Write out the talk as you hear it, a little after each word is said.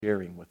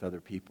sharing with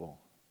other people.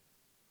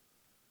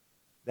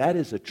 That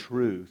is a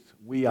truth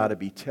we ought to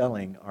be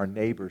telling our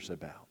neighbors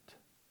about.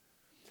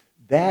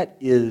 That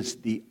is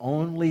the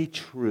only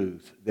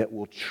truth that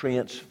will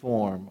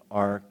transform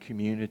our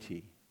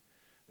community.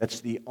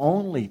 That's the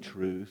only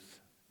truth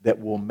that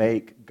will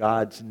make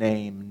God's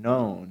name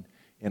known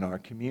in our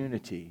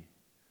community.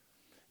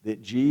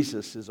 That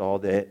Jesus is all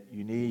that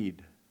you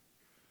need.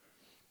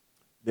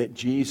 That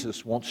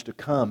Jesus wants to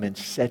come and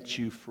set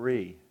you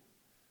free.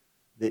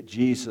 That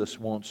Jesus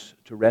wants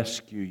to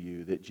rescue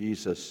you. That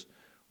Jesus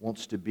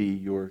wants to be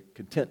your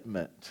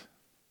contentment.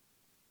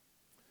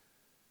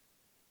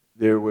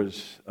 There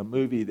was a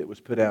movie that was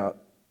put out,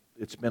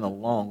 it's been a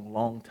long,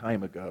 long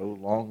time ago,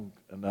 long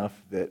enough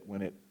that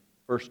when it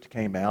first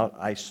came out,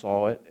 I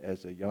saw it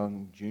as a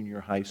young junior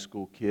high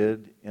school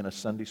kid in a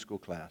Sunday school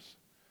class.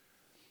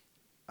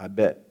 I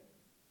bet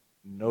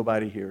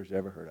nobody here has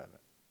ever heard of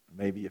it.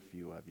 Maybe a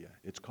few of you.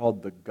 It's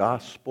called The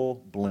Gospel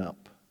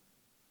Blimp.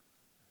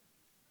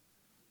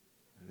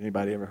 Has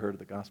anybody ever heard of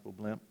The Gospel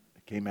Blimp?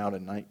 It came out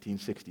in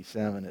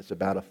 1967. It's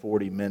about a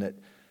 40-minute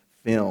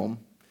film.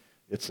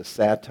 It's a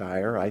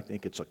satire. I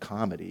think it's a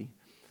comedy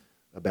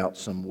about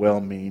some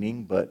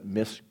well-meaning but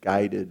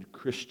misguided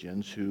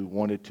Christians who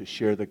wanted to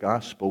share the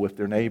gospel with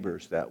their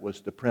neighbors. That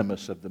was the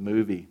premise of the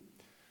movie.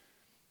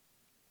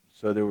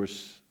 So there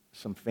was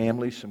some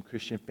families, some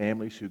Christian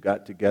families who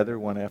got together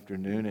one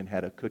afternoon and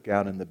had a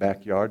cookout in the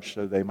backyard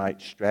so they might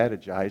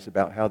strategize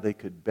about how they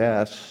could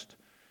best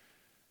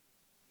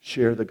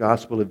share the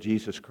gospel of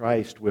Jesus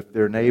Christ with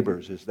their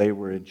neighbors as they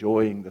were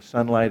enjoying the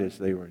sunlight, as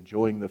they were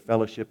enjoying the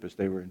fellowship, as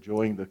they were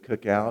enjoying the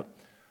cookout.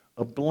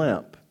 A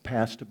blimp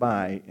passed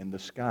by in the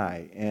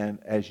sky, and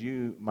as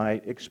you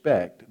might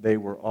expect, they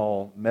were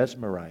all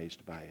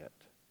mesmerized by it.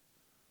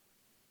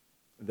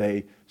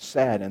 They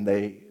sat and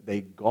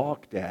they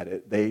gawked at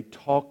it. They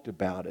talked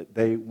about it.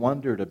 They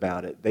wondered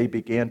about it. They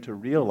began to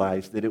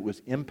realize that it was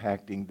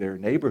impacting their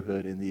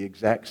neighborhood in the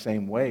exact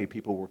same way.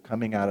 People were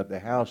coming out of the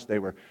house. They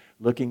were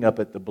looking up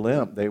at the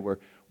blimp. They were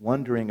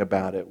wondering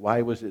about it.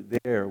 Why was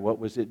it there? What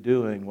was it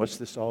doing? What's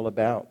this all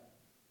about?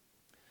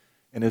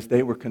 And as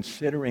they were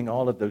considering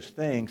all of those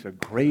things, a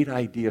great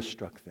idea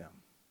struck them.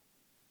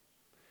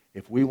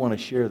 If we want to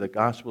share the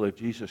gospel of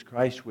Jesus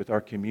Christ with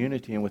our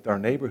community and with our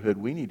neighborhood,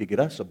 we need to get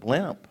us a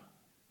blimp.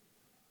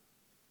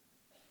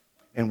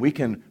 And we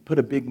can put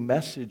a big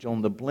message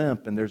on the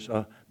blimp, and there's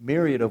a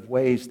myriad of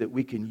ways that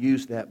we can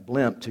use that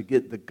blimp to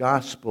get the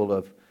gospel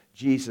of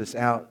Jesus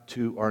out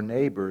to our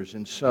neighbors.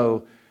 And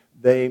so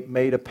they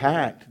made a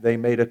pact, they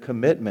made a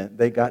commitment,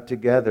 they got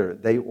together,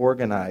 they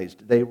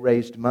organized, they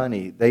raised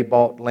money, they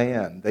bought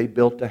land, they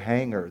built a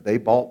hangar, they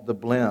bought the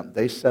blimp,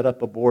 they set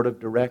up a board of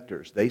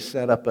directors, they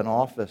set up an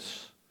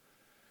office,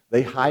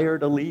 they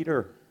hired a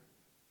leader,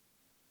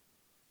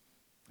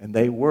 and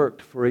they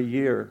worked for a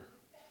year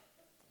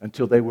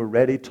until they were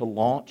ready to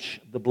launch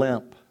the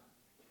blimp.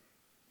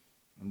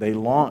 And they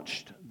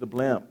launched the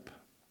blimp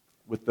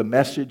with the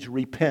message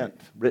 "Repent"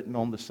 written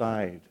on the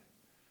side.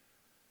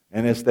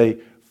 And as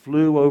they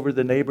flew over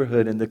the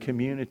neighborhood and the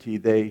community,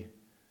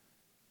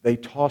 they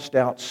tossed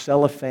out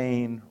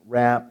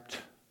cellophane-wrapped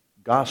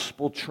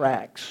gospel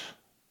tracts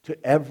to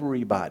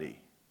everybody,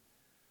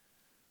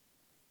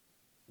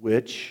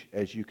 which,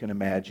 as you can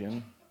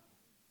imagine,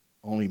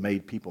 only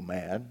made people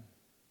mad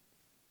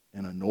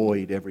and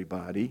annoyed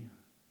everybody.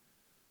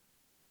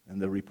 And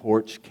the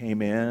reports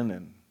came in,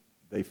 and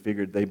they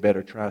figured they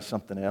better try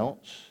something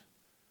else.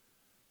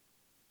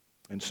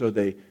 And so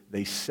they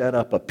set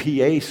up a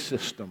PA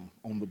system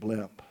on the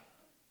blimp.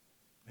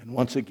 And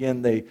once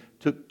again, they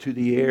took to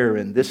the air,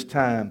 and this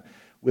time,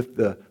 with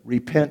the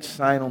repent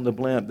sign on the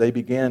blimp, they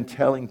began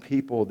telling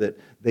people that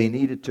they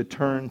needed to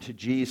turn to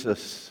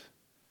Jesus.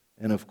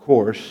 And of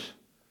course,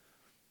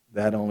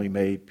 that only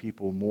made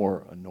people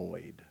more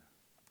annoyed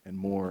and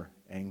more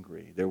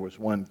angry. There was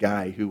one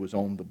guy who was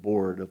on the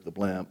board of the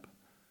blimp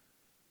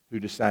who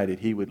decided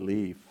he would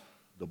leave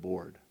the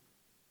board.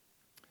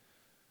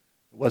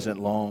 It wasn't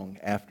long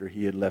after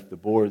he had left the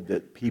board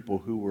that people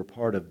who were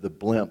part of the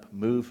blimp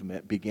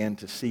movement began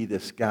to see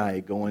this guy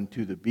going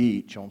to the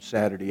beach on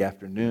Saturday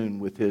afternoon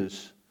with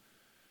his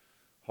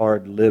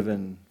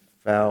hard-living,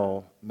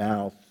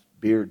 foul-mouthed,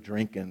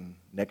 beer-drinking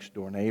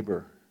next-door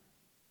neighbor.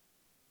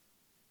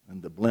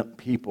 And the blimp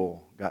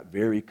people got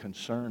very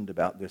concerned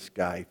about this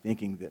guy,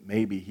 thinking that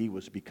maybe he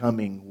was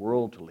becoming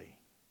worldly.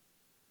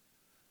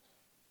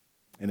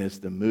 And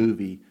as the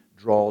movie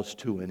draws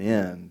to an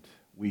end,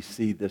 we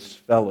see this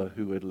fellow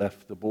who had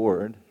left the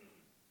board.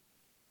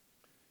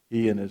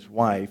 He and his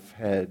wife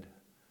had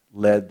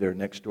led their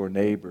next-door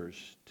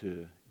neighbors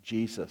to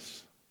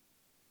Jesus.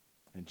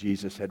 And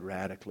Jesus had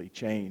radically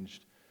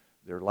changed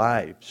their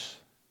lives.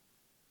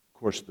 Of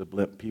course, the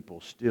blimp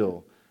people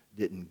still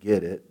didn't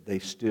get it. They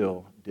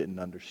still didn't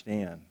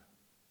understand.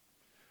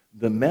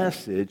 The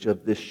message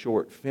of this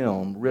short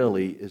film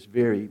really is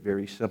very,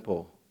 very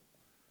simple.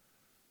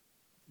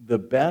 The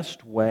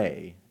best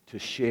way to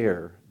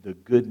share the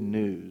good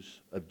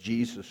news of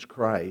Jesus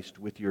Christ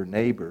with your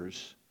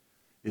neighbors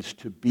is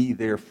to be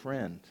their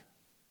friend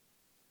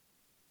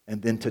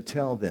and then to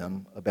tell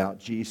them about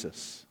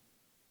Jesus.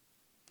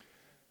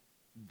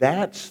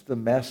 That's the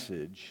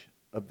message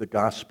of the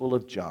Gospel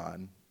of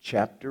John,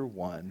 chapter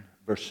 1,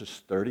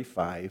 verses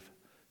 35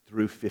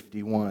 through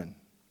 51.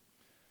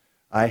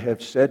 I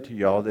have said to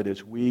y'all that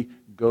as we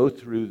go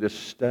through this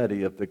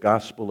study of the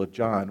Gospel of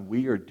John,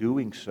 we are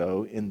doing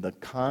so in the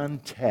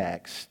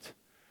context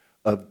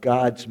of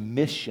God's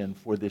mission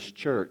for this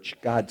church,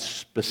 God's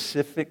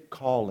specific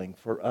calling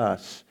for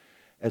us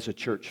as a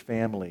church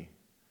family.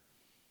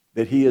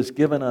 That He has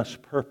given us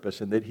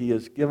purpose and that He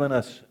has given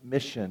us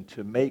mission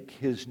to make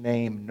His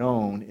name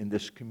known in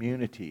this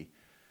community,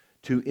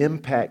 to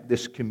impact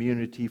this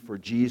community for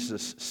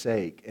Jesus'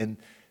 sake. And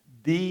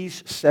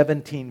these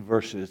 17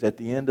 verses at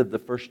the end of the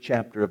first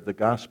chapter of the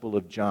Gospel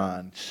of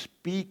John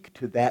speak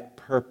to that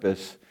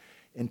purpose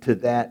and to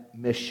that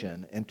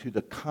mission and to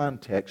the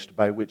context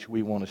by which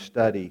we want to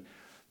study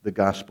the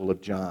Gospel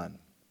of John.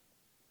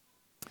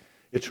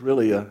 It's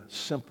really a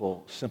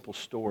simple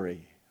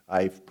story.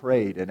 I've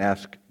prayed and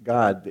asked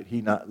God that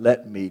He not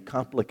let me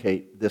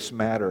complicate this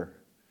matter.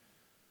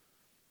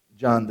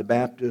 John the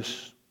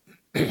Baptist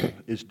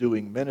is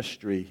doing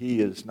ministry.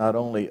 He is not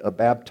only a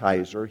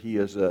baptizer, he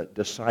is a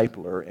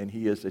discipler, and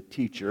he is a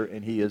teacher,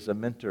 and he is a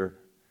mentor.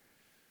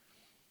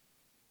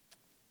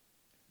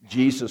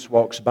 Jesus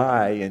walks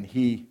by, and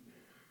he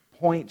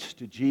points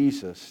to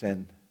Jesus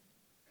and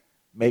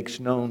makes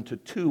known to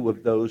two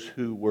of those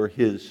who were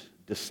his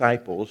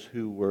disciples,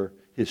 who were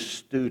his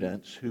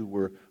students, who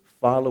were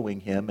following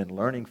him and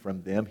learning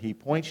from them. He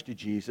points to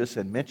Jesus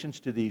and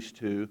mentions to these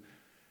two,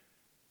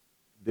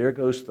 there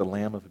goes the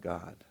Lamb of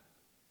God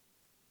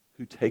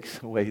who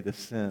takes away the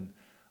sin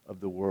of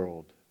the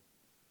world.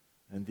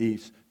 And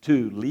these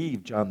two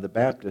leave John the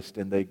Baptist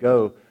and they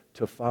go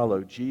to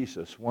follow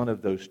Jesus. One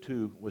of those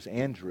two was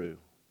Andrew.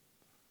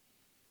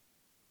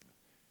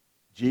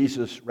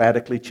 Jesus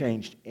radically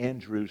changed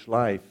Andrew's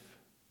life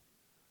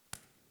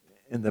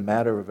in the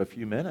matter of a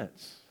few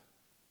minutes.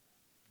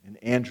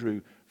 And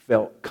Andrew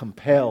felt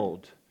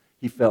compelled.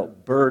 He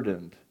felt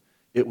burdened.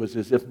 It was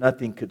as if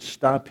nothing could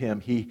stop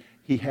him. He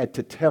had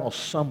to tell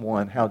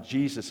someone how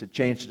Jesus had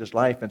changed his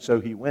life, and so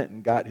he went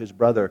and got his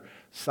brother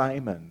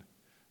Simon.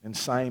 And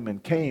Simon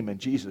came, and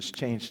Jesus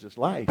changed his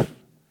life.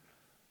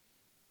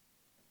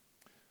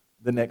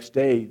 The next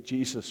day,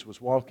 Jesus was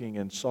walking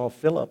and saw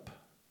Philip.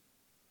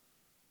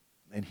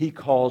 And he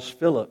calls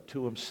Philip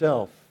to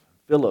himself.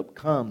 Philip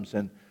comes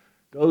and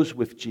goes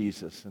with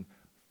Jesus and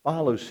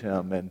follows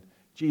him, and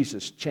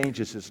Jesus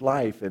changes his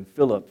life, and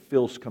Philip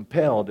feels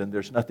compelled, and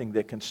there's nothing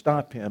that can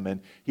stop him,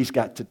 and he's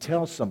got to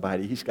tell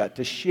somebody. He's got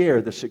to share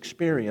this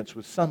experience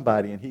with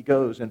somebody, and he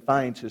goes and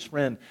finds his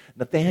friend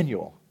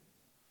Nathanael.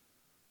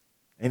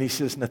 And he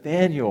says,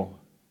 Nathanael,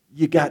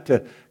 you got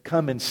to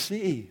come and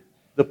see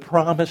the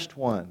promised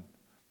one,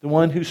 the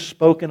one who's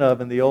spoken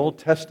of in the Old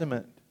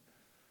Testament,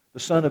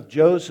 the son of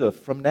Joseph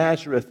from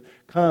Nazareth.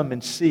 Come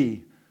and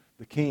see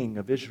the King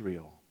of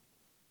Israel.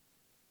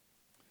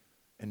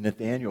 And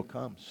Nathanael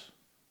comes.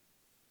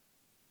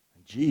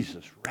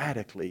 Jesus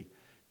radically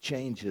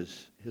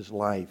changes his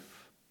life.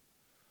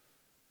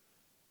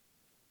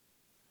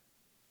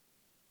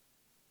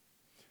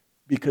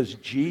 Because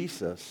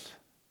Jesus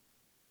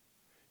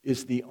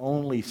is the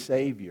only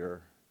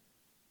Savior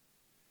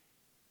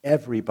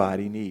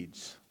everybody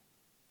needs.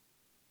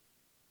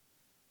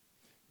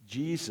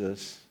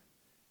 Jesus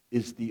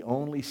is the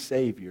only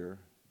Savior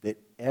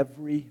that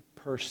every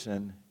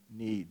person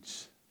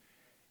needs.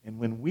 And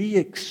when we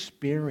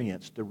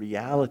experience the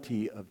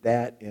reality of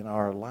that in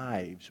our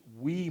lives,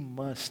 we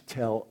must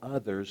tell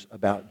others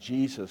about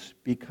Jesus,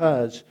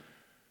 because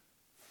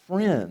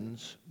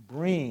friends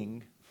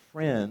bring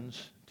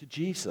friends to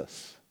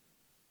Jesus.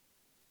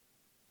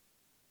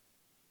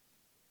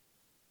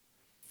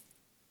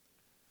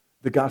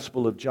 The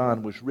Gospel of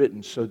John was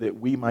written so that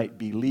we might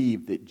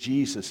believe that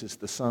Jesus is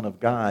the Son of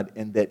God,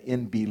 and that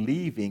in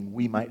believing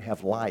we might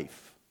have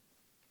life.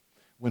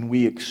 When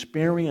we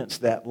experience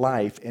that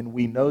life and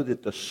we know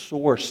that the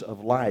source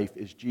of life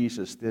is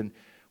Jesus, then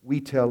we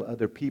tell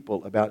other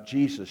people about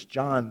Jesus.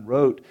 John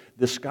wrote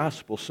this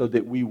gospel so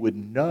that we would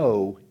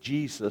know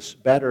Jesus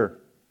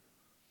better.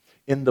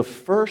 In the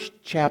first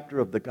chapter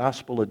of the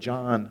Gospel of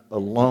John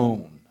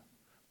alone,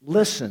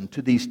 listen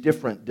to these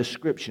different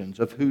descriptions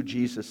of who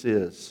Jesus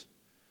is.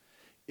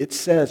 It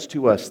says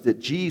to us that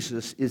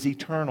Jesus is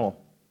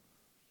eternal,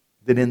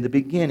 that in the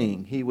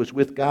beginning He was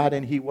with God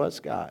and He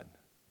was God.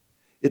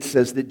 It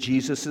says that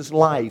Jesus is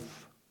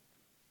life.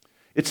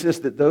 It says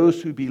that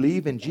those who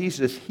believe in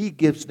Jesus, He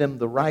gives them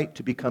the right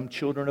to become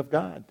children of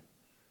God.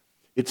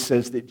 It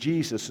says that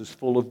Jesus is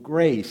full of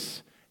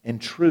grace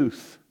and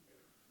truth.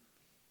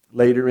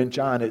 Later in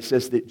John, it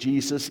says that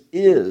Jesus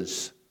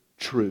is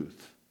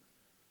truth.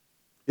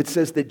 It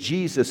says that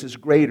Jesus is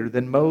greater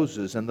than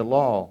Moses and the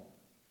law.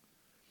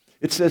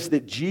 It says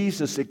that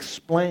Jesus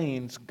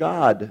explains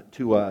God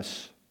to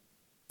us.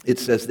 It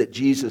says that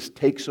Jesus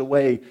takes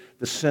away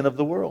the sin of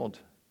the world.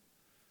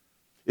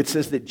 It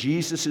says that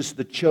Jesus is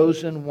the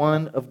chosen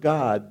one of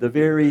God, the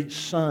very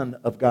Son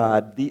of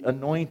God, the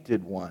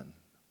anointed one.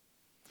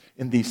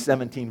 in these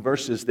 17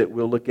 verses that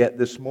we'll look at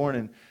this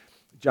morning.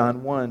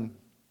 John 1,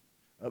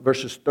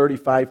 verses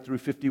 35 through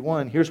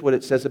 51. Here's what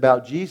it says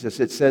about Jesus.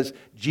 It says,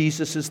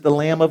 Jesus is the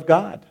Lamb of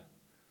God.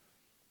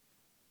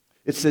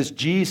 It says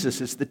Jesus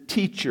is the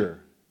teacher,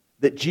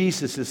 that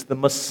Jesus is the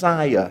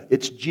Messiah.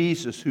 It's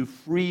Jesus who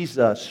frees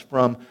us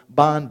from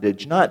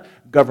bondage, not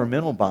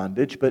governmental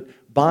bondage, but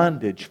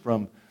bondage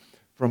from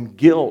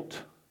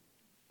guilt,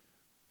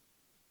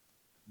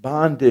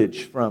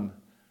 bondage from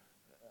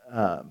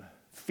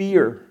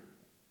fear,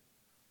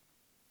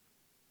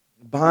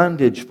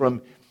 bondage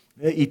from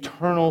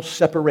eternal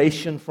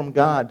separation from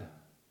God.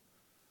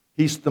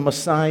 He's the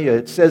Messiah.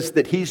 It says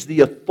that He's the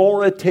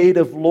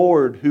authoritative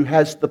Lord who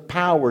has the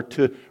power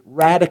to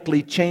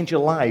radically change a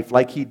life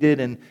like He did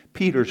in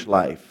Peter's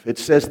life. It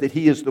says that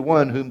He is the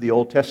one whom the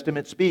Old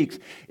Testament speaks.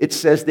 It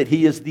says that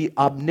He is the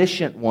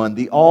omniscient one,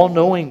 the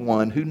all-knowing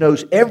one who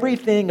knows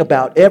everything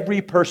about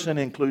every person,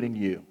 including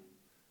you.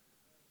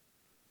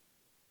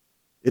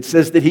 It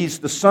says that He's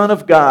the Son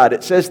of God.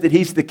 It says that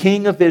He's the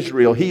King of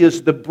Israel. He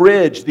is the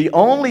bridge, the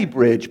only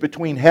bridge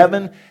between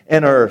heaven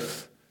and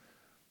earth.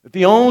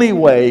 The only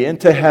way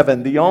into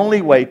heaven, the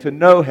only way to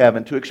know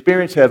heaven, to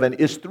experience heaven,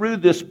 is through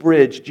this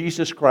bridge,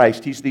 Jesus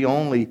Christ. He's the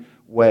only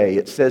way.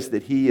 It says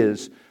that He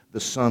is the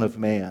Son of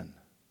Man.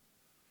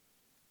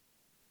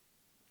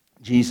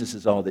 Jesus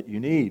is all that you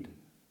need.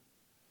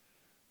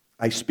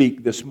 I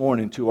speak this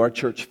morning to our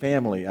church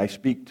family. I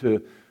speak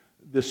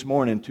this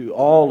morning to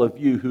all of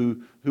you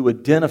who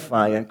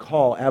identify and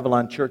call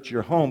Avalon Church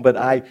your home, but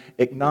I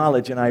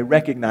acknowledge and I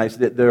recognize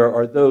that there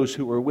are those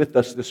who are with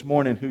us this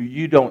morning who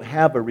you don't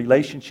have a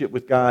relationship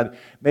with God.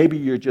 Maybe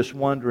you're just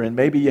wondering,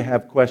 maybe you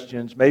have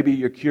questions, maybe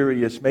you're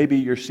curious, maybe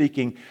you're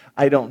seeking,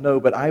 I don't know,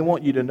 but I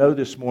want you to know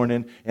this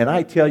morning, and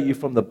I tell you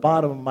from the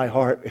bottom of my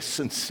heart, as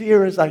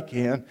sincere as I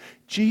can,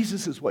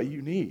 Jesus is what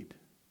you need.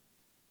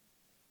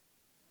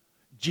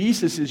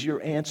 Jesus is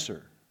your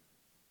answer.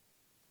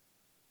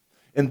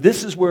 And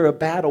this is where a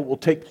battle will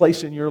take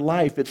place in your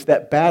life. It's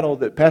that battle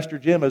that Pastor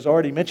Jim has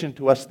already mentioned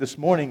to us this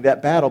morning,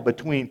 that battle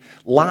between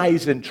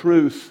lies and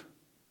truth.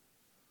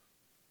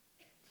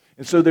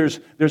 And so there's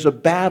a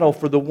battle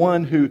for the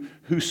one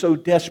who so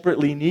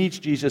desperately needs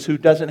Jesus, who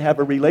doesn't have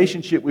a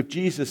relationship with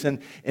Jesus.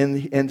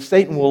 And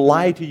Satan will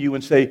lie to you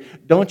and say,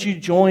 don't you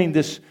join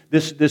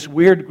this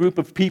weird group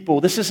of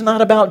people. This is not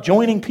about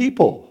joining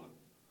people.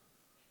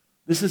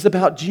 This is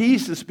about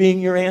Jesus being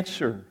your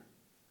answer.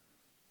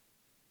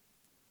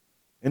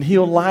 And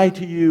he'll lie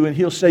to you and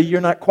he'll say, you're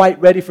not quite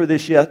ready for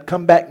this yet.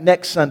 Come back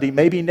next Sunday,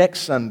 maybe next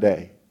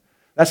Sunday.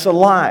 That's a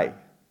lie.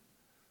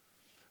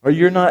 Or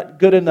you're not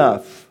good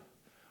enough.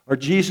 Or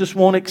Jesus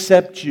won't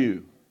accept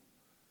you.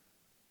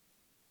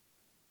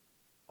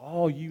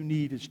 All you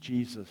need is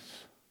Jesus.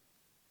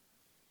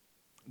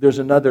 There's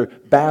another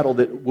battle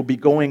that will be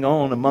going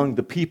on among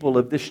the people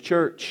of this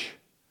church.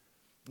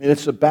 And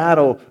it's a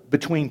battle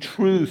between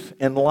truth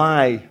and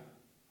lie.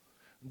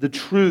 The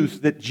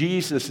truth that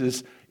Jesus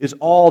is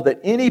all that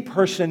any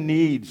person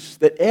needs,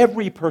 that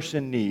every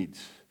person needs.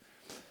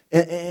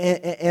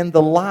 And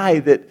the lie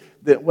that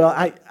well,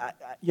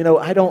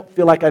 I don't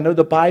feel like I know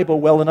the Bible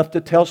well enough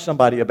to tell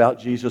somebody about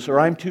Jesus, or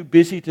I'm too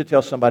busy to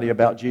tell somebody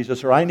about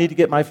Jesus, or I need to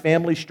get my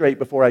family straight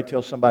before I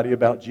tell somebody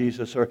about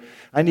Jesus, or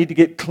I need to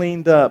get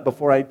cleaned up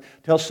before I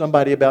tell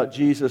somebody about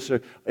Jesus,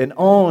 and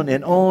on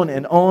and on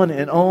and on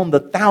and on, the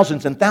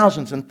thousands and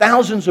thousands and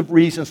thousands of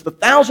reasons, the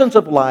thousands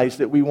of lies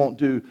that we won't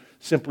do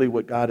simply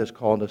what God has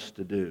called us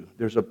to do.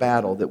 There's a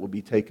battle that will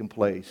be taking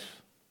place.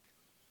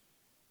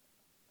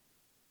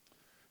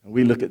 And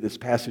we look at this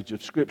passage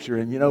of Scripture,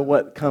 and you know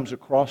what comes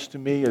across to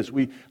me as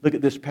we look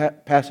at this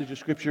passage of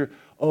Scripture?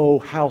 Oh,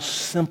 how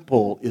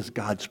simple is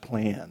God's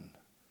plan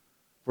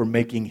for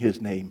making His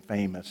name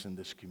famous in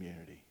this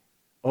community.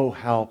 Oh,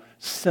 how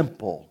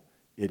simple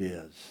it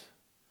is.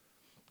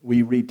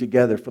 We read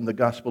together from the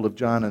Gospel of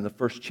John in the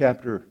first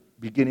chapter,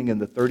 beginning in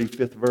the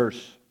 35th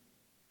verse.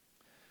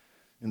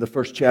 In the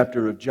first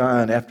chapter of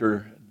John,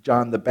 after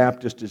John the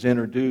Baptist is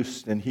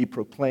introduced and he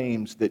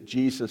proclaims that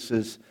Jesus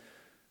is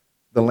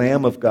the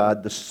Lamb of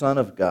God, the Son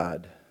of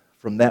God,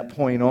 from that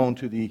point on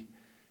to the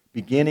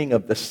beginning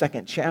of the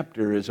second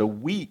chapter is a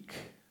week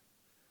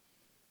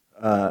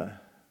that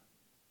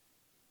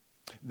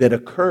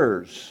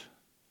occurs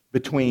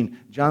between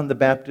John the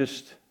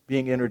Baptist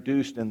being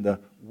introduced and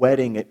the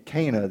wedding at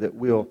Cana that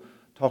we'll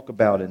talk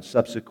about in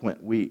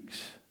subsequent weeks.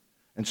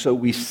 And so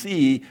we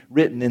see,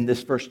 written in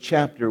this first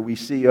chapter, we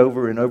see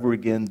over and over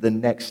again, the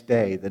next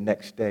day, the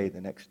next day,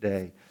 the next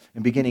day.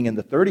 And beginning in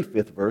the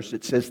 35th verse,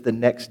 it says the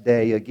next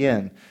day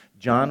again.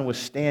 John was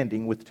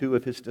standing with two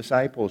of his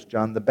disciples.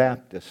 John the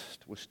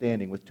Baptist was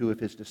standing with two of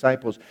his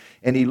disciples.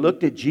 And he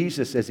looked at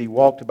Jesus as he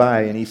walked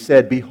by, and he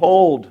said,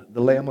 "Behold,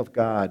 the Lamb of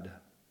God."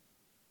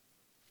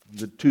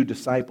 The two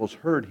disciples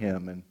heard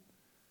him, and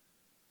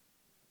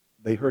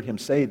they heard him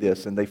say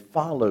this, and they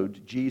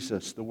followed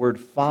Jesus. The word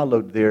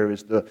 "followed" there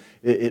is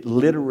it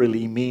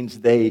literally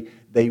means they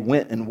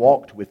went and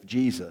walked with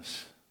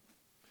Jesus.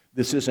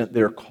 This isn't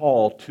their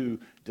call to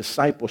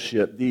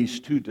discipleship. These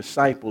two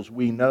disciples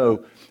we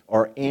know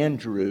are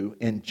Andrew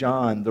and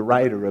John, the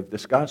writer of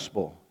this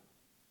gospel.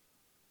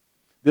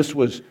 This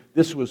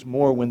was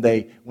more when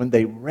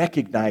they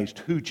recognized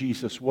who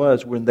Jesus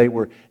was, when they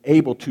were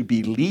able to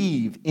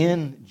believe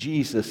in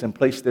Jesus and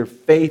place their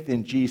faith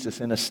in Jesus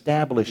and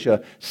establish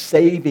a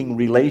saving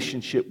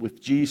relationship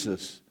with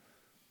Jesus.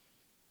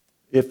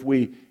 If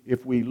we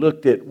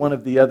looked at one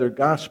of the other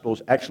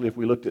Gospels, actually if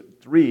we looked at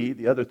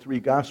the other three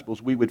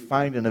Gospels, we would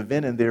find an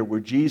event in there where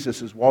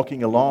Jesus is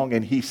walking along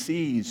and he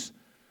sees,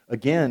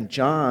 again,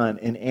 John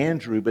and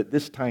Andrew, but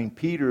this time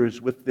Peter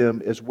is with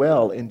them as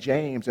well, and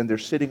James, and they're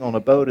sitting on a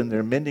boat and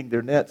they're mending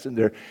their nets and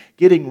they're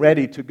getting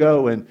ready to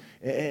go and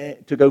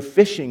to go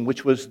fishing,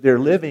 which was their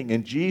living.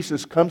 And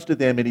Jesus comes to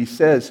them and he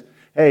says,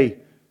 "Hey,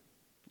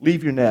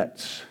 leave your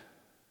nets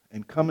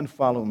and come and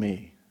follow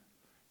me,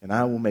 and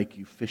I will make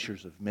you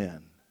fishers of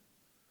men."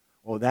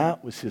 Well,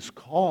 that was his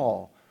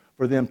call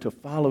for them to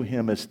follow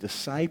him as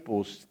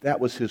disciples. That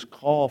was his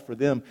call for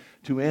them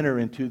to enter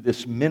into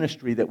this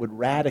ministry that would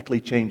radically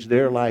change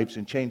their lives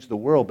and change the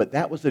world. But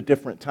that was a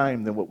different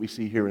time than what we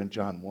see here in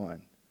John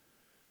 1.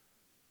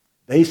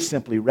 They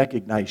simply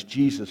recognized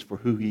Jesus for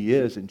who he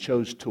is and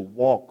chose to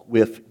walk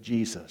with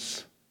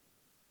Jesus.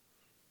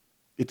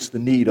 It's the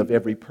need of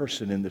every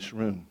person in this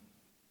room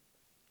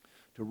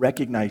to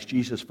recognize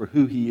Jesus for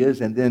who he is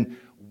and then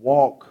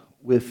walk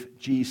with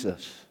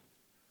Jesus.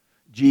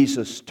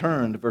 Jesus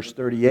turned, verse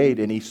 38,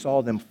 and he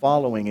saw them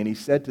following, and he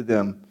said to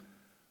them,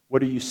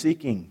 "What are you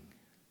seeking?"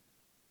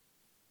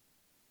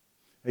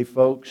 Hey,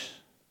 folks,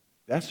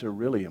 that's a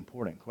really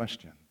important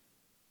question.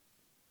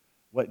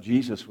 What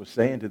Jesus was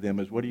saying to them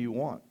is, what do you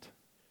want?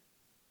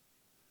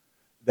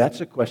 That's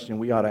a question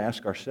we ought to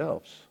ask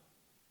ourselves.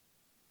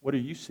 What are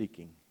you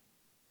seeking?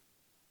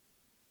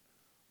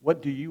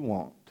 What do you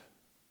want?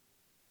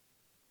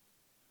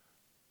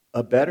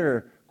 A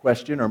better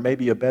question, or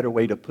maybe a better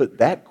way to put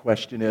that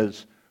question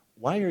is,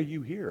 why are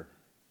you here?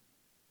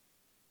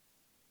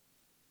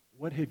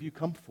 What have you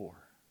come for?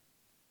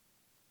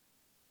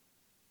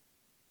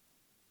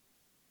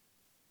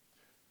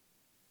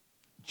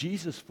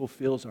 Jesus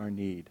fulfills our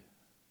need.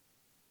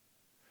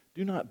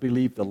 Do not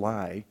believe the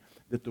lie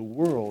that the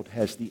world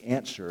has the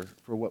answer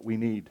for what we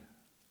need.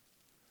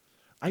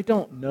 I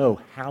don't know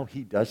how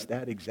he does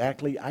that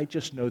exactly. I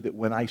just know that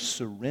when I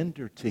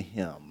surrender to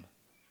him,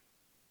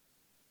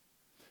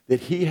 that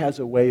he has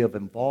a way of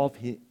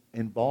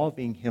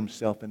involving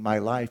himself in my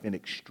life in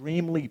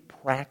extremely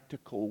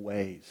practical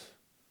ways.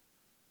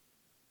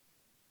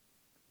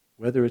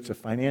 Whether it's a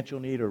financial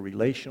need or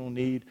relational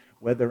need,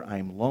 whether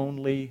I'm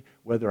lonely,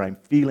 whether I'm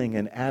feeling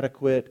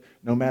inadequate,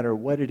 no matter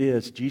what it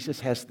is,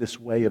 Jesus has this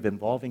way of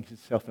involving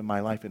himself in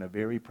my life in a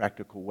very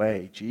practical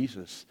way.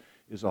 Jesus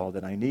is all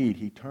that I need.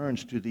 He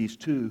turns to these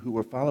two who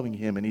are following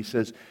him and he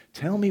says,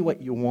 "Tell me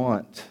what you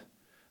want."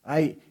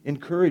 I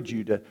encourage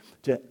you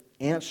to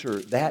answer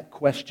that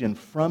question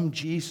from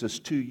Jesus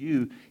to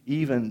you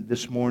even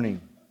this morning.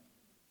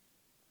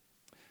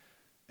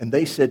 And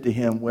they said to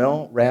him,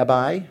 "Well,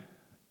 Rabbi,"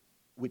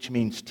 which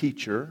means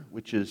teacher,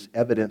 which is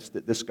evidence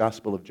that this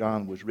Gospel of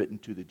John was written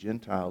to the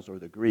Gentiles or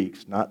the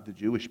Greeks, not the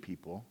Jewish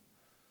people.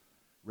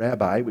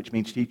 Rabbi, which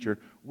means teacher,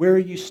 "where are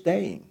you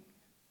staying?"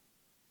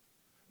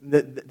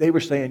 They were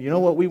saying, "You know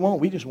what we want?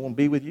 We just want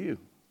to be with you.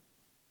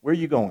 Where are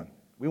you going?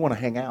 We want to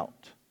hang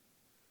out.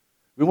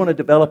 We want to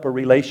develop a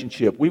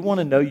relationship. We want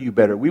to know you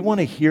better. We want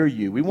to hear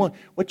you. We want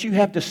what you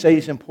have to say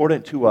is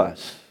important to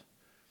us.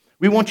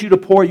 We want you to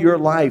pour your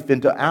life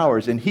into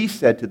ours." And he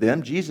said to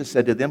them, Jesus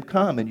said to them,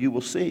 "Come and you will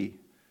see."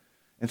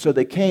 And so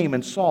they came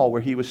and saw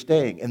where he was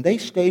staying. And they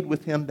stayed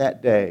with him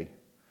that day,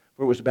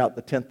 for it was about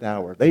the 10th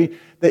hour. They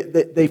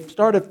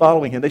started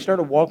following him. They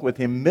started walking with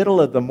him middle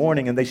of the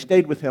morning, and they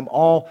stayed with him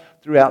all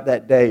throughout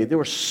that day. There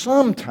was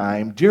some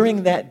time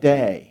during that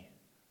day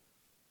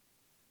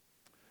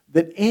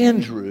that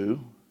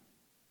Andrew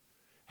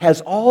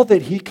has all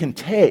that he can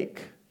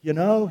take. You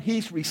know,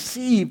 he's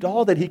received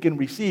all that he can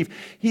receive.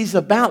 He's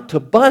about to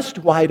bust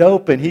wide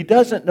open. He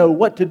doesn't know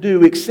what to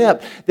do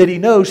except that he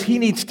knows he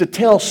needs to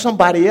tell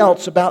somebody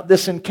else about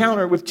this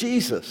encounter with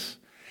Jesus.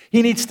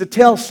 He needs to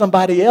tell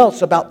somebody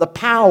else about the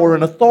power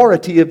and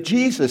authority of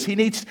Jesus. He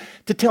needs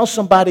to tell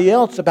somebody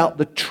else about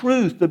the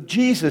truth of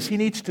Jesus. He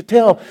needs to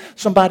tell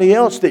somebody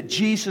else that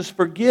Jesus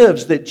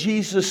forgives, that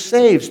Jesus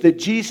saves, that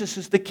Jesus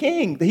is the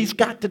King. He's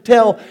got to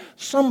tell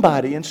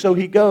somebody. And so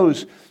he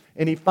goes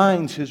and he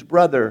finds his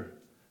brother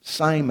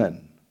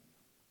Simon.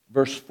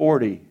 Verse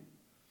 40,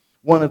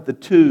 one of the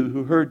two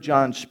who heard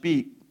John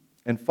speak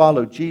and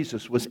followed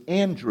Jesus was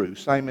Andrew,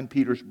 Simon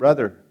Peter's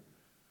brother.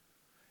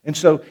 And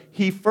so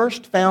he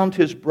first found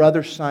his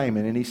brother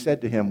Simon, and he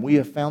said to him, "We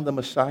have found the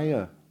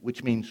Messiah,"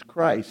 which means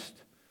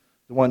Christ,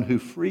 the one who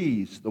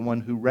frees, the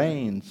one who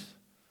reigns.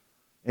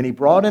 And he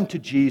brought him to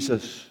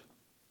Jesus.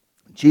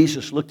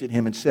 Jesus looked at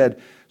him and said,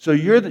 "So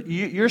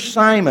you're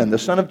Simon, the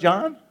son of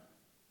John?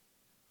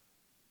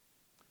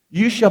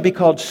 You shall be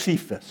called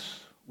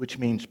Cephas," which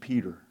means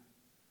Peter.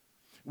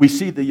 We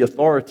see the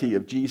authority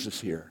of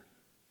Jesus here.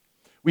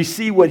 We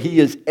see what he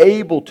is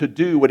able to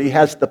do, what he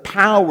has the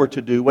power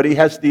to do, what he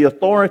has the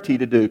authority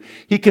to do.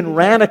 He can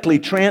radically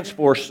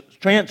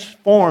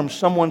transform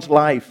someone's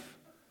life.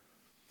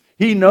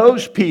 He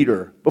knows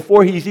Peter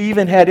before he's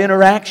even had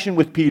interaction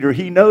with Peter.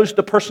 He knows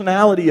the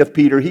personality of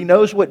Peter. He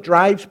knows what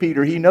drives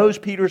Peter. He knows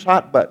Peter's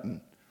hot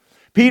button.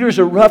 Peter's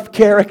a rough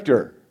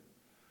character.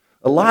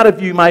 A lot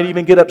of you might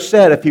even get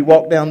upset if he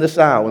walked down this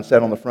aisle and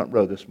sat on the front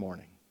row this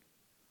morning.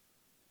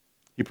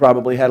 He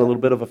probably had a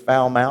little bit of a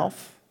foul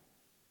mouth.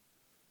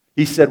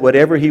 He said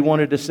whatever he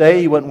wanted to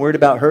say. He wasn't worried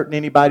about hurting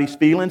anybody's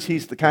feelings.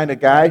 He's the kind of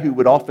guy who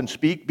would often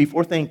speak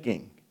before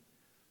thinking.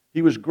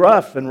 He was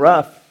gruff and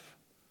rough.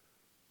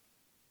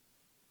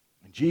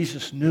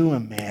 Jesus knew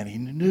him, man. He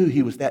knew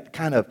he was that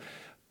kind of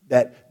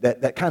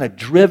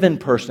driven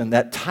person,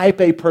 that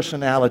type A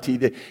personality,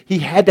 that he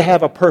had to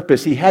have a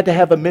purpose. He had to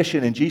have a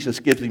mission, and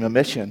Jesus gives him a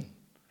mission.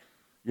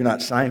 You're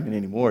not Simon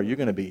anymore. You're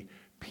going to be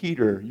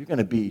Peter. You're going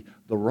to be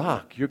the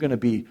rock. You're going to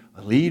be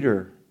a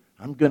leader.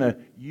 I'm going to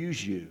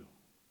use you.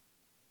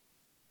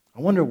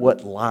 I wonder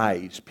what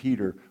lies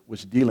Peter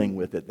was dealing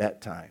with at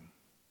that time.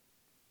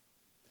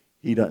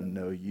 He doesn't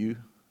know you.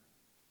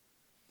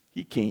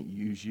 He can't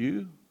use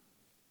you.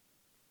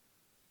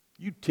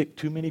 You tick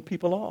too many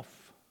people off.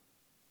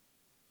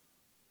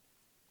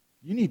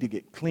 You need to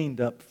get cleaned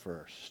up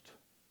first.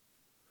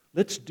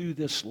 Let's do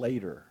this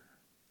later.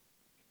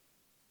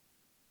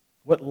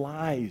 What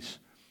lies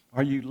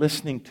are you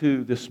listening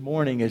to this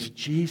morning as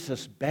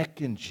Jesus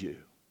beckons you?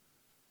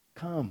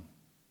 Come.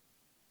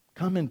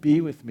 Come and be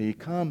with me.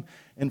 Come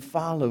and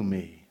follow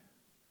me.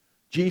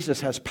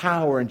 Jesus has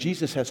power and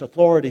Jesus has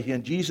authority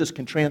and Jesus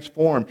can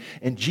transform.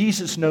 And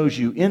Jesus knows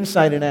you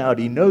inside and out.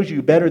 He knows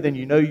you better than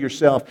you know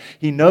yourself.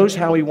 He knows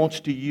how He wants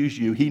to use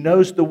you. He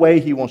knows the way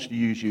He wants to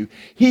use you.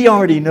 He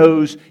already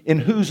knows in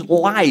whose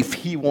life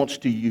He wants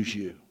to use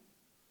you.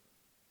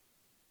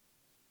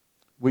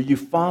 Will you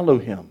follow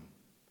Him?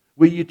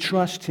 Will you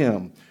trust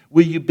Him?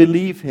 Will you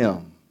believe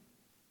Him?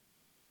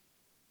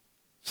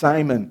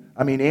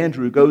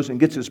 Andrew goes and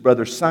gets his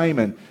brother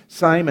Simon.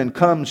 Simon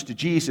comes to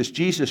Jesus.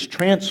 Jesus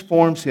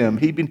transforms him.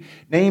 He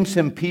names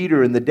him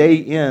Peter, and the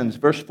day ends.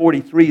 Verse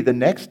 43, the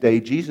next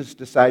day, Jesus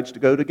decides to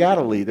go to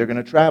Galilee. They're going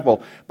to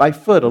travel by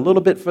foot a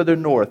little bit further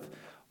north,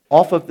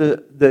 off of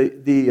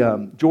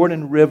the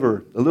Jordan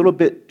River, a little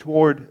bit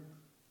toward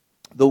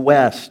the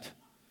west.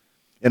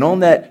 And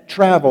on that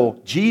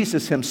travel,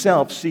 Jesus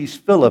himself sees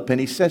Philip, and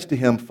he says to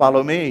him,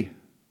 "Follow me."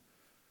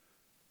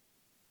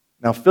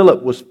 Now,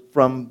 Philip was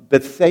from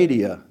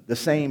Bethsaida, the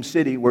same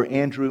city where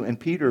Andrew and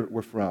Peter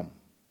were from.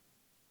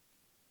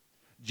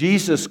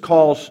 Jesus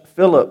calls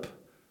Philip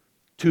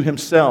to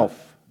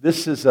himself.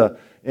 This is an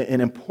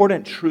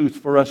important truth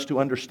for us to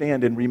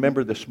understand and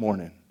remember this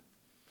morning.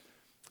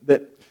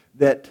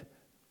 That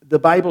the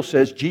Bible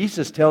says,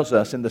 Jesus tells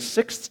us in the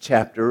 6th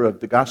chapter of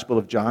the Gospel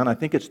of John, I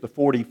think it's the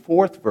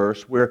 44th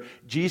verse, where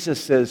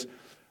Jesus says,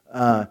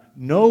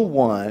 "No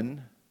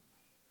one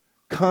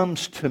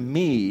comes to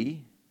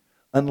me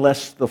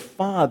unless the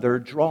Father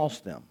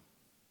draws them."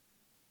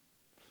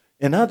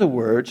 In other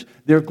words,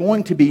 there are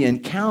going to be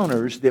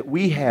encounters that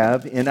we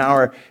have in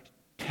our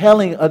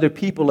telling other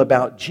people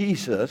about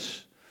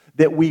Jesus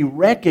that we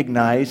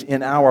recognize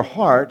in our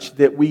hearts,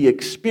 that we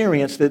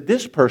experience that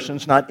this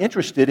person's not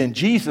interested in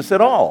Jesus at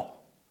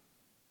all.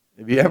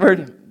 Have you ever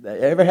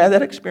had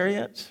that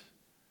experience?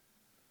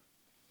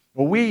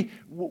 Well,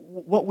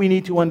 what we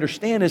need to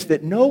understand is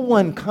that no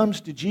one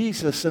comes to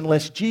Jesus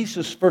unless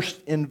Jesus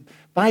first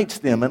invites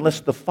them,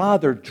 unless the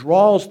Father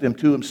draws them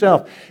to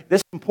Himself.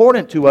 That's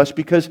important to us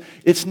because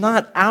it's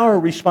not our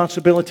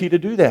responsibility to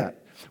do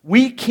that.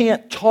 We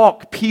can't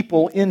talk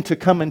people into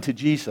coming to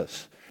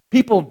Jesus.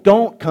 People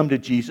don't come to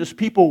Jesus.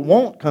 People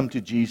won't come to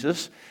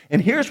Jesus.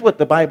 And here's what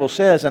the Bible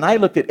says, and I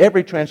looked at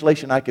every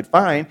translation I could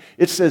find.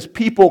 It says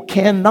people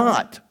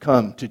cannot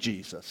come to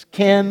Jesus.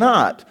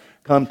 Cannot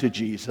come to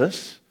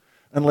Jesus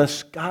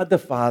unless God the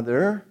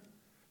Father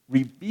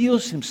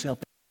reveals Himself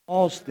and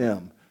calls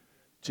them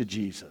to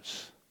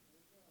Jesus.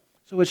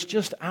 So it's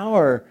just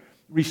our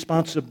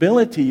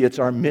responsibility, it's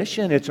our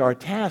mission, it's our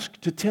task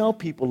to tell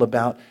people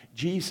about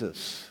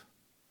Jesus.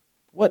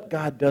 What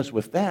God does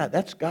with that,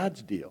 that's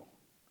God's deal.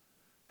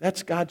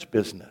 That's God's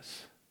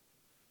business.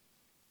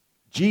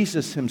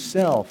 Jesus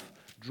Himself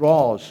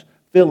draws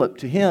Philip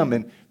to Him,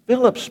 and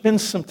Philip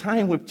spends some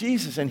time with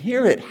Jesus, and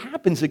here it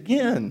happens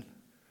again.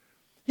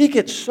 He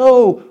gets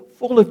so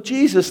full of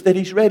Jesus that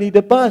he's ready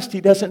to bust.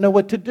 He doesn't know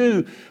what to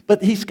do.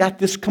 But he's got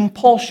this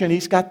compulsion.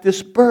 He's got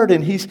this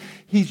burden.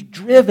 He's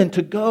driven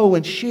to go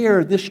and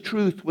share this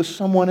truth with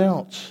someone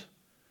else.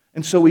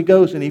 And so he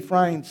goes and he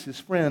finds his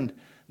friend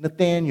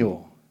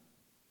Nathanael.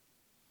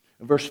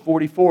 In verse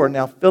 44,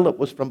 now Philip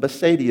was from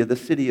Bethsaida, the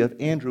city of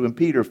Andrew and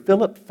Peter.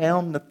 Philip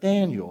found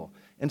Nathanael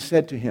and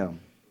said to him,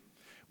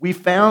 "We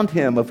found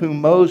him of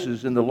whom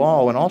Moses in the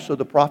law and also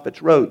the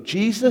prophets wrote,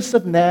 Jesus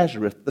of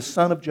Nazareth, the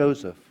son of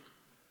Joseph."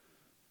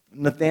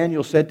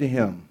 Nathanael said to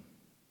him,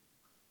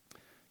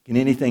 "Can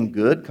anything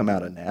good come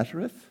out of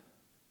Nazareth?"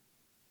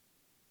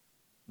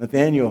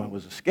 Nathanael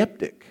was a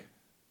skeptic.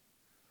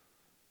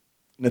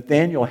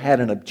 Nathanael had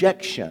an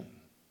objection.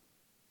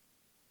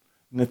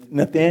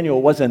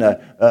 Nathanael wasn't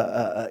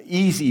a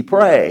easy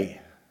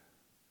prey.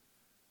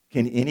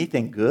 Can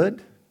anything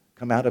good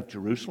come out of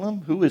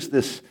Jerusalem? Who is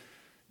this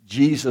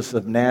Jesus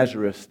of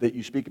Nazareth that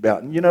you speak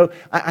about? And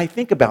I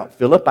think about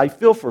Philip. I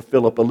feel for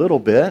Philip a little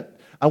bit.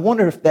 I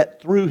wonder if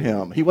that threw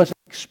him. He wasn't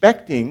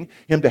expecting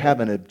him to have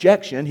an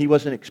objection. He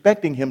wasn't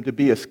expecting him to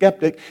be a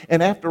skeptic.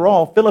 And after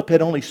all, Philip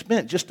had only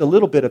spent just a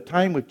little bit of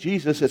time with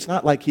Jesus. It's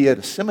not like he had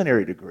a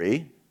seminary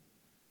degree.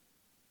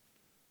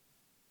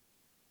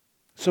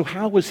 So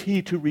how was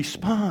he to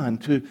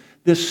respond to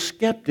this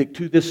skeptic,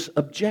 to this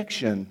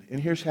objection? And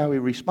here's how he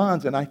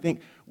responds, and I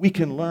think we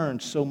can learn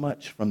so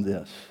much from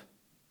this.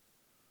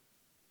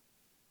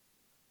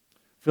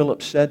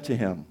 Philip said to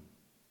him,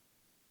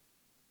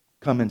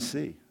 "Come and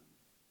see."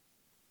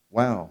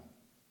 Wow,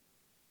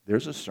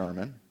 there's a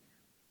sermon.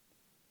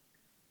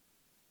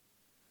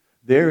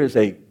 There is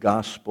a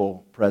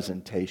gospel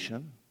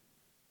presentation.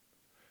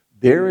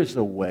 There is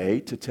a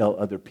way to tell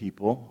other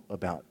people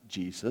about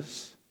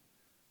Jesus.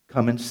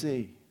 Come and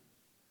see.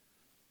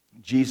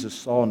 Jesus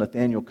saw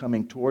Nathanael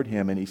coming toward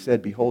him, and he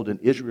said, "Behold, an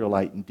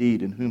Israelite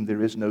indeed, in whom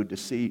there is no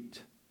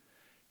deceit."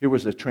 Here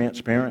was a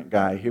transparent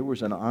guy. Here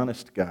was an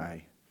honest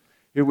guy.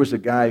 Here was a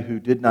guy who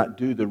did not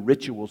do the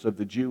rituals of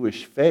the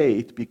Jewish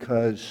faith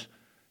because,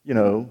 you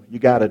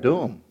got to do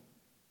them.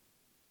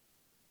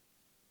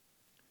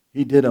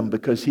 He did them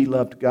because he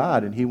loved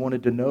God, and he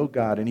wanted to know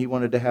God, and he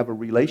wanted to have a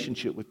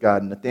relationship with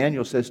God. And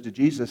Nathanael says to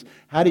Jesus,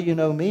 "How do you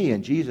know me?"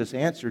 And Jesus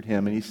answered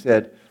him, and he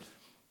said,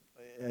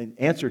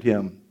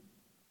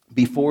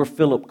 "Before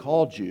Philip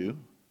called you,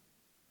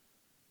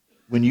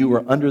 when you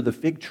were under the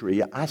fig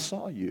tree, I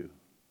saw you."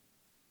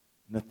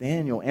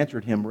 Nathanael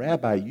answered him,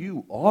 "Rabbi,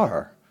 you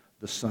are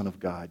the Son of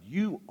God.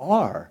 You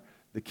are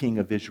the King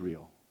of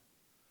Israel."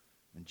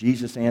 And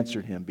Jesus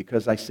answered him,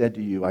 "Because I said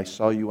to you, I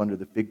saw you under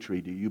the fig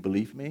tree, do you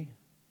believe me?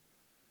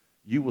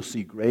 You will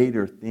see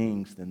greater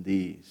things than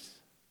these."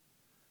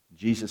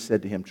 Jesus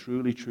said to him,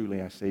 "Truly, truly,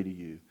 I say to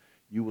you,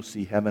 you will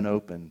see heaven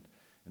opened,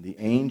 and the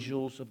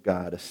angels of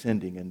God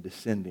ascending and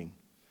descending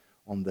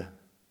on the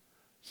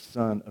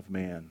Son of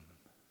Man."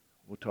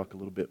 We'll talk a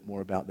little bit more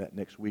about that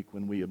next week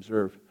when we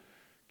observe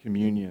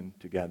communion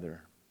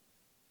together.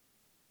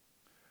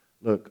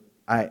 Look,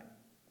 I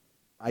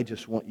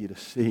just want you to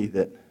see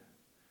that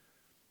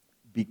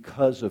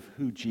because of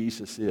who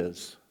Jesus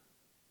is,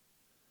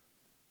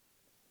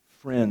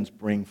 friends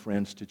bring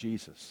friends to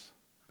Jesus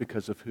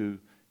because of who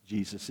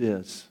Jesus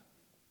is.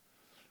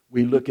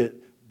 We look at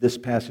this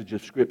passage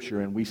of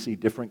Scripture and we see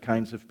different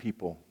kinds of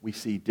people. We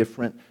see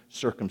different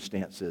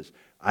circumstances.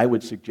 I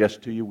would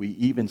suggest to you we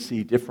even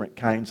see different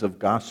kinds of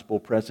gospel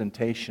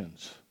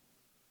presentations.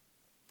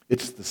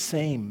 It's the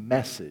same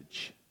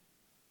message.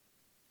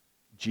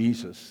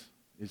 Jesus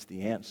is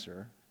the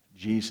answer.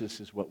 Jesus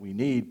is what we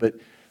need, but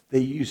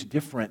they use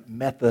different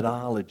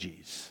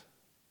methodologies.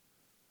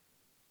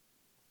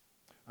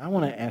 I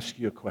want to ask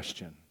you a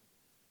question.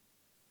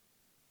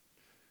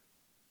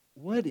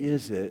 What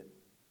is it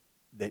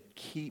that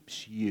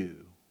keeps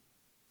you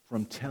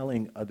from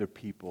telling other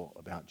people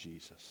about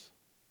Jesus?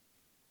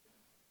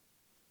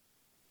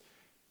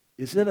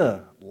 Is it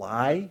a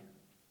lie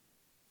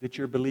that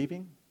you're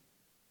believing?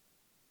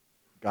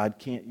 God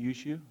can't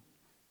use you?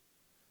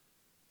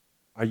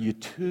 Are you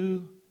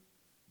too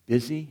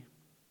busy?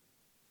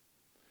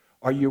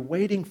 Are you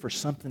waiting for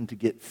something to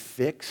get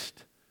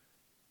fixed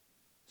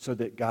so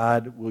that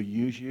God will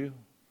use you?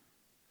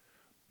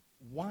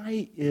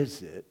 Why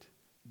is it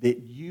that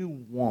you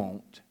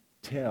won't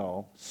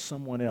tell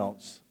someone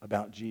else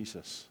about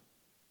Jesus?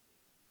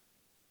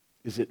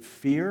 Is it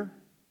fear?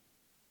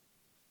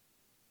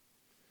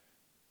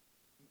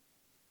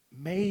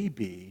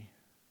 Maybe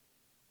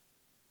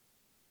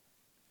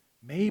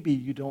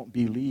you don't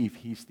believe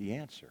he's the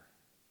answer.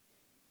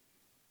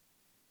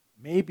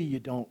 Maybe you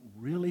don't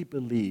really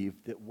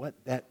believe that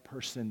what that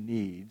person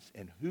needs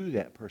and who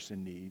that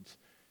person needs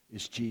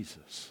is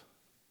Jesus.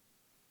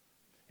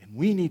 And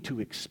we need to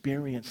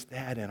experience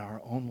that in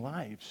our own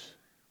lives.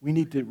 We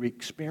need to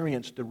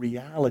experience the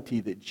reality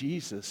that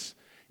Jesus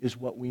is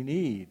what we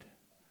need.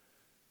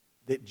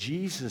 That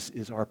Jesus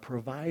is our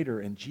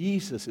provider, and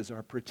Jesus is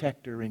our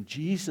protector, and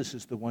Jesus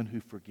is the one who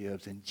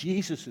forgives, and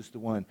Jesus is the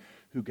one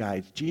who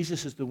guides.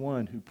 Jesus is the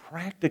one who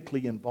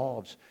practically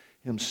involves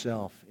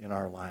himself in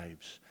our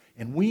lives.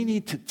 And we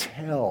need to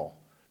tell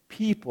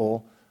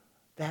people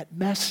that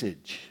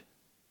message.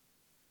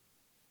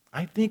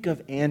 I think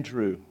of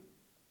Andrew,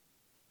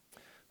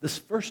 this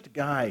first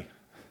guy.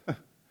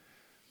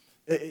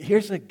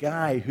 Here's a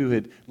guy who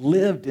had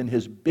lived in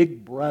his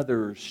big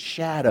brother's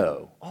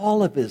shadow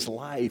all of his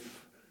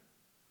life.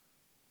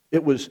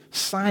 It was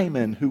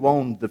Simon who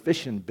owned the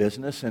fishing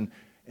business and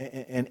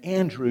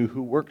Andrew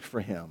who worked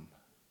for him.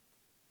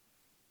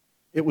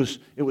 It was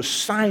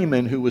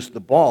Simon who was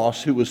the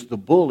boss, who was the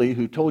bully,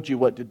 who told you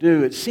what to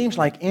do. It seems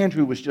like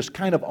Andrew was just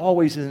kind of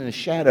always in his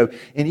shadow.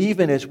 And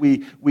even as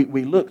we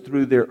look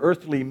through their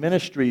earthly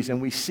ministries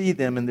and we see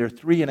them in their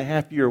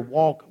 3.5-year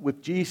walk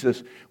with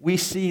Jesus, we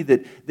see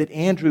that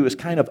Andrew is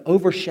kind of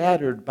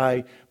overshadowed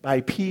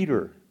by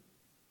Peter.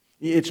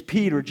 It's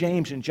Peter,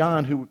 James, and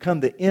John who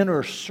become the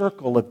inner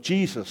circle of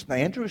Jesus. Now,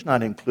 Andrew's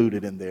not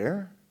included in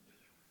there,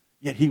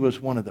 yet he was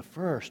one of the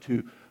first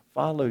who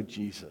followed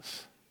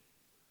Jesus.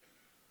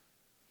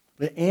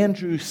 But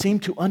Andrew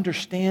seemed to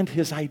understand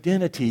his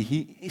identity.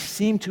 He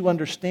seemed to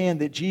understand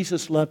that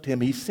Jesus loved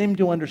him. He seemed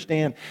to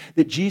understand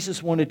that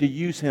Jesus wanted to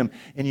use him.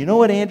 And you know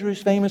what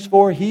Andrew's famous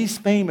for? He's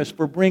famous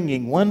for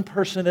bringing one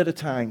person at a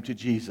time to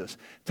Jesus.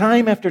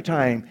 Time after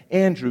time,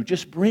 Andrew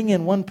just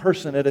bringing one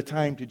person at a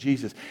time to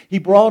Jesus. He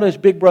brought his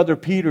big brother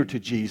Peter to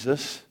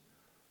Jesus.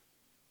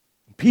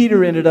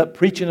 Peter ended up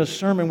preaching a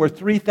sermon where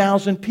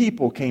 3,000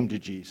 people came to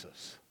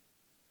Jesus.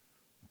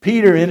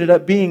 Peter ended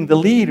up being the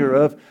leader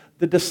of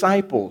the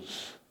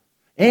disciples.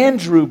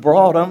 Andrew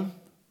brought them.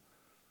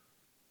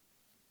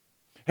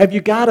 Have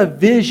you got a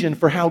vision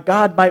for how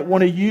God might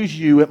want to use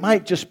you? It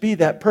might just be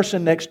that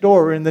person next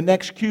door or in the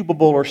next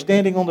cubicle or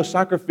standing on the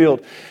soccer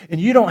field, and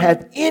you don't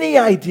have any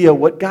idea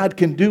what God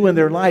can do in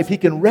their life. He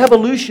can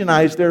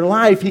revolutionize their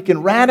life. He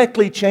can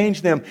radically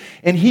change them,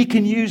 and He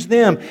can use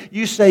them.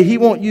 You say, He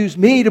won't use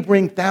me to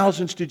bring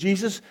thousands to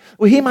Jesus.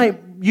 Well, He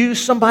might use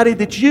somebody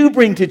that you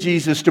bring to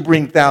Jesus to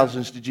bring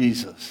thousands to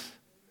Jesus.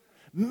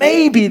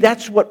 Maybe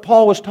that's what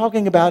Paul was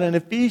talking about in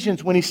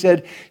Ephesians when he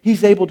said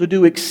He's able to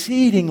do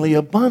exceedingly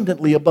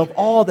abundantly above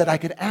all that I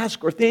could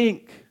ask or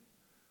think.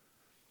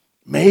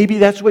 Maybe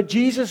that's what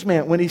Jesus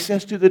meant when He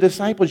says to the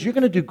disciples, you're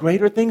going to do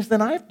greater things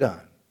than I've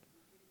done.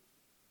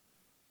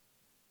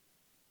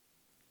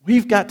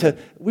 We've got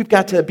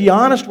to be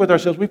honest with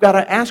ourselves. We've got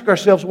to ask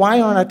ourselves, why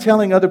aren't I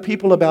telling other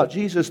people about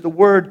Jesus? The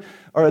word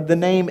or the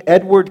name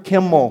Edward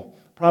Kimmel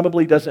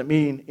probably doesn't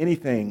mean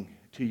anything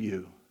to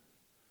you.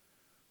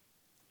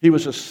 He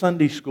was a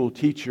Sunday school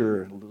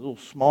teacher, a little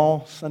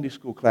small Sunday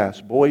school class,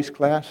 boys'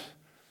 class.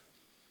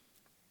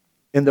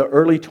 In the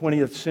early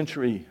 20th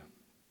century,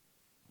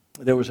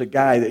 there was a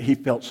guy that he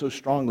felt so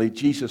strongly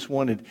Jesus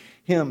wanted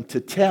him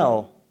to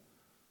tell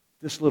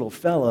this little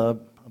fella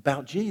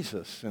about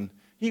Jesus. And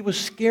he was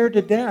scared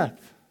to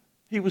death.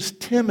 He was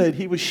timid.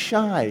 He was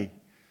shy.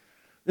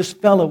 This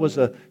fella was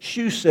a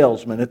shoe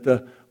salesman at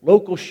the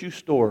local shoe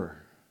store.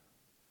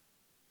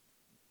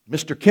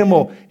 Mr.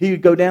 Kimmel, he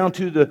would go down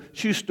to the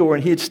shoe store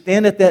and he'd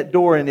stand at that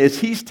door, and as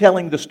he's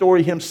telling the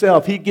story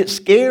himself, he'd get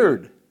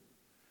scared.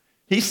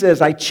 He says,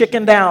 I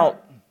chickened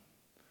out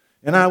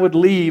and I would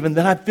leave, and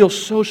then I'd feel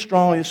so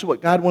strong. This is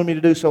what God wanted me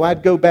to do. So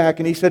I'd go back,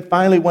 and he said,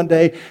 finally one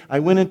day I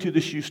went into the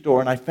shoe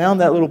store and I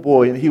found that little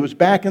boy, and he was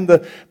back in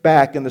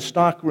the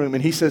stock room,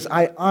 and he says,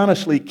 I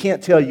honestly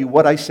can't tell you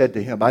what I said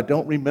to him. I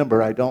don't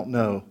remember. I don't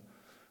know.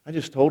 I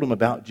just told him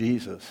about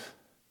Jesus.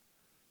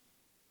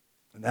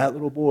 And that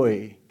little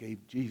boy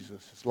gave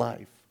Jesus his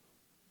life.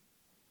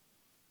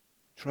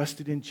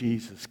 Trusted in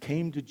Jesus,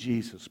 came to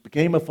Jesus,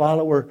 became a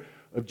follower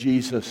of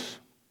Jesus.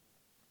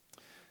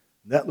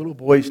 That little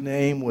boy's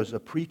name was a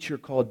preacher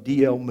called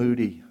D.L.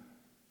 Moody.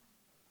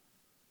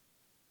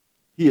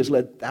 He has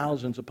led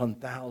thousands upon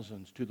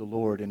thousands to the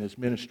Lord in his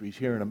ministries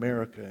here in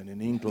America and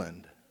in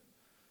England.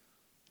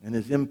 And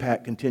his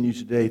impact continues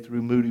today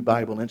through Moody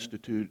Bible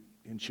Institute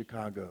in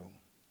Chicago.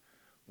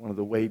 One of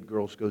the Wade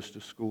girls goes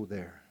to school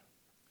there.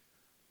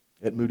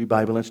 At Moody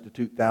Bible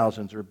Institute,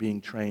 thousands are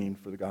being trained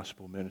for the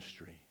gospel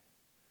ministry.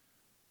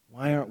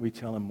 Why aren't we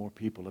telling more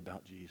people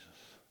about Jesus?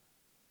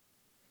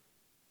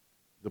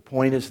 The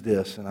point is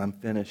this, and I'm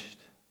finished.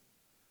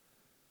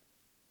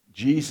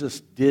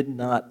 Jesus did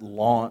not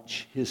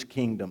launch His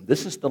kingdom.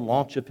 This is the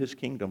launch of His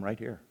kingdom right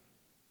here.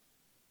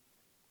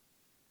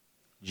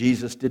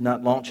 Jesus did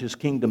not launch His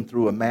kingdom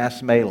through a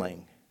mass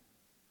mailing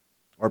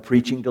or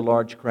preaching to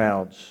large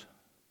crowds.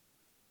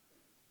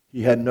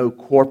 He had no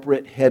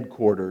corporate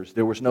headquarters.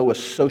 There was no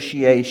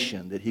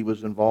association that He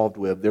was involved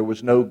with. There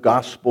was no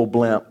gospel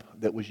blimp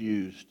that was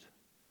used.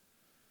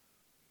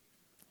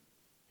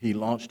 He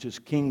launched His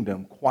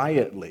kingdom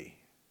quietly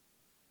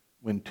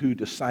when 2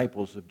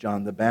 disciples of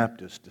John the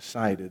Baptist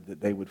decided that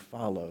they would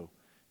follow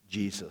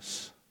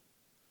Jesus.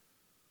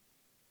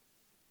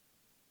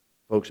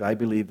 Folks, I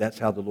believe that's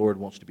how the Lord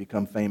wants to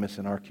become famous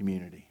in our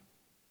community.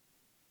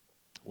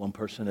 One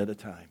person at a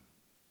time.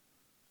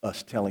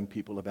 Us telling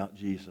people about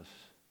Jesus.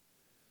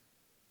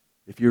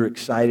 If you're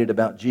excited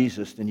about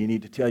Jesus, then you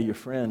need to tell your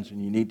friends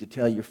and you need to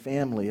tell your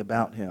family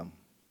about Him.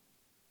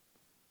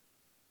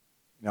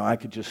 Now, I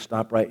could just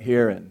stop right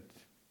here and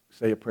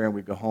say a prayer and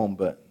we go home,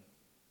 but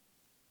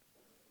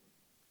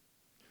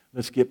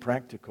let's get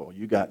practical.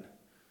 You got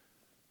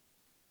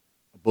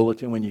a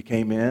bulletin when you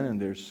came in,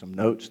 and there's some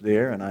notes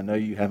there, and I know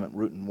you haven't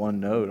written one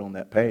note on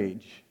that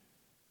page.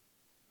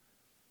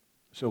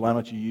 So why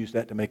don't you use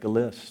that to make a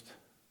list?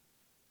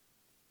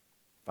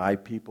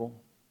 5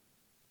 people,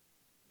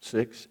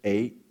 6,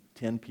 8,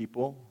 10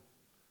 people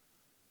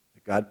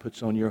that God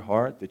puts on your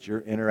heart, that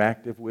you're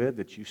interactive with,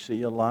 that you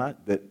see a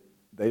lot, that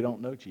they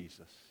don't know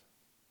Jesus.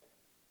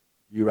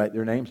 You write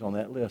their names on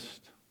that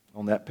list,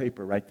 on that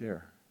paper right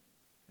there,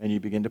 and you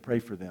begin to pray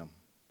for them.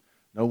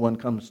 No one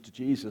comes to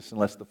Jesus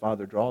unless the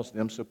Father draws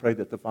them, so pray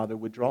that the Father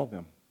would draw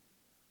them.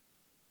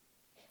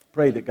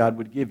 Pray that God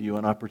would give you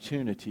an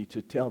opportunity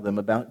to tell them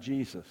about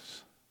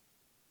Jesus.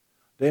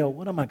 Dale,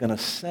 what am I going to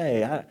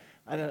say?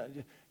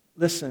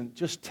 Listen,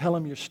 just tell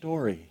them your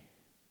story.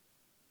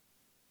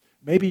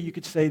 Maybe you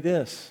could say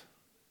this,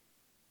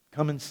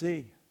 come and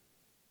see.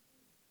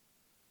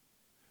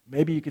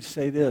 Maybe you could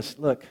say this,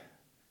 look,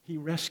 He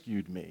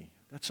rescued me.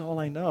 That's all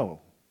I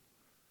know.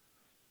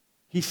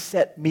 He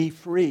set me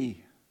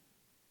free.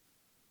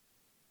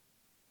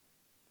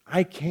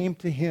 I came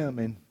to Him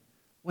and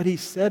what He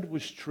said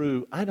was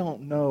true. I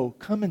don't know.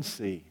 Come and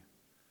see.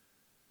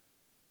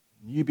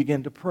 You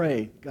begin to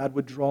pray God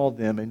would draw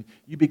them, and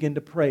you begin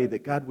to pray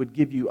that God would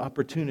give you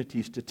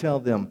opportunities to tell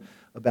them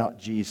about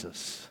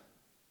Jesus.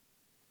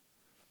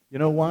 You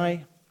know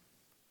why?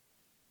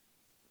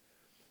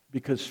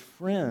 Because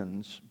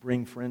friends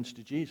bring friends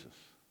to Jesus.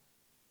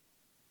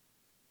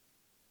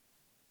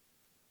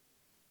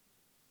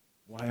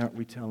 Why aren't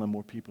we telling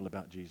more people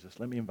about Jesus?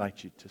 Let me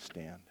invite you to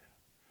stand.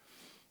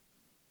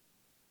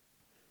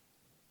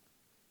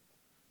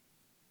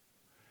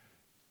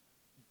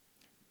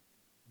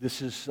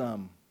 This is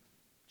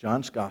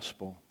John's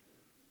Gospel,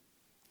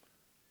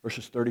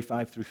 verses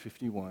 35 through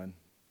 51.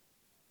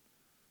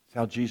 It's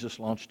how Jesus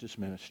launched His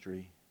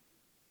ministry,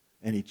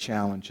 and He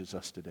challenges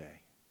us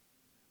today.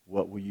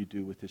 What will you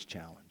do with this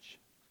challenge?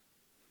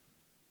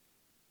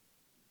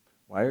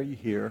 Why are you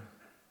here?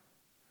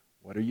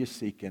 What are you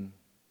seeking?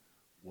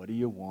 What do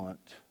you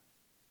want?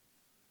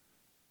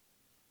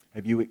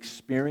 Have you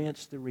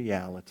experienced the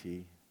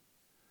reality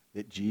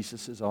that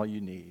Jesus is all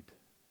you need?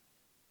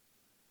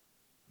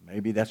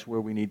 Maybe that's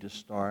where we need to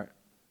start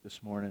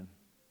this morning.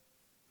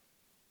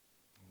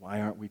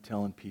 Why aren't we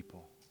telling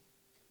people?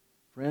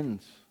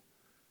 Friends,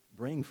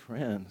 bring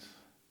friends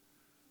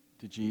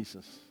to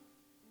Jesus.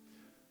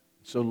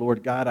 So,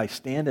 Lord God, I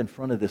stand in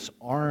front of this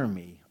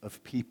army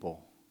of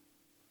people.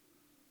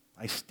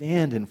 I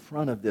stand in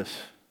front of this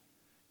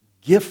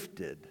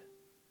gifted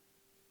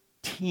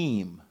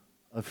team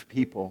of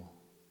people.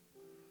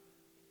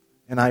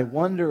 And I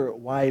wonder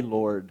why,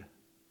 Lord,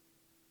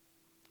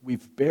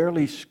 we've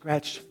barely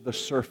scratched the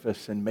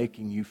surface in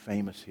making you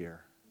famous here.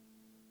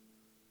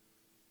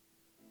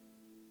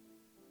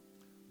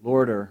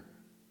 Lord, are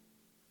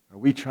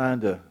we trying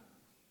to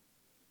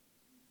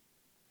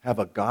have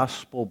a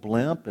gospel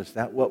blimp? Is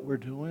that what we're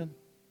doing?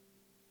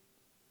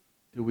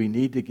 Do we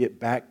need to get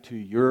back to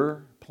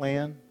your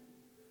plan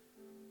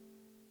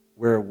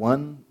where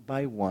one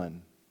by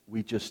one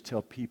we just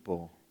tell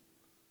people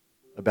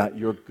about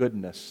your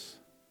goodness,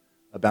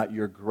 about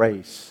your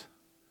grace,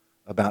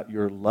 about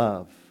your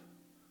love,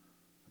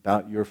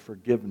 about your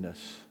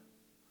forgiveness,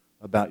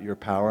 about your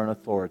power and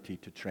authority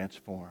to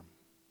transform,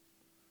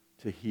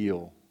 to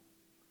heal,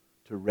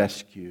 to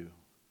rescue,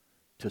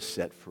 to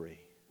set free.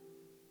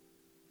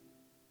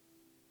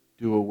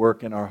 Do a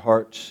work in our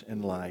hearts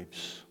and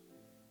lives.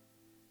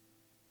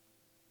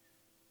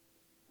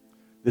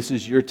 This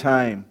is your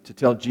time to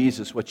tell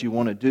Jesus what you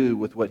want to do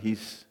with what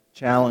He's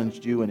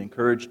challenged you and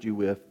encouraged you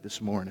with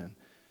this morning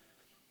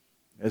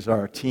as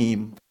our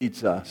team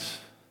leads us.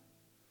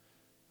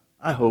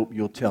 I hope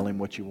you'll tell Him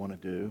what you want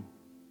to do.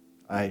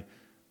 I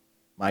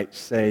might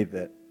say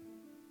that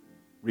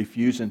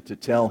refusing to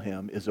tell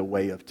Him is a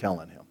way of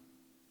telling Him.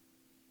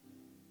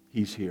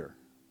 He's here.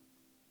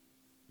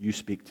 You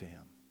speak to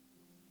Him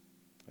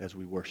as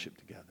we worship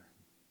together.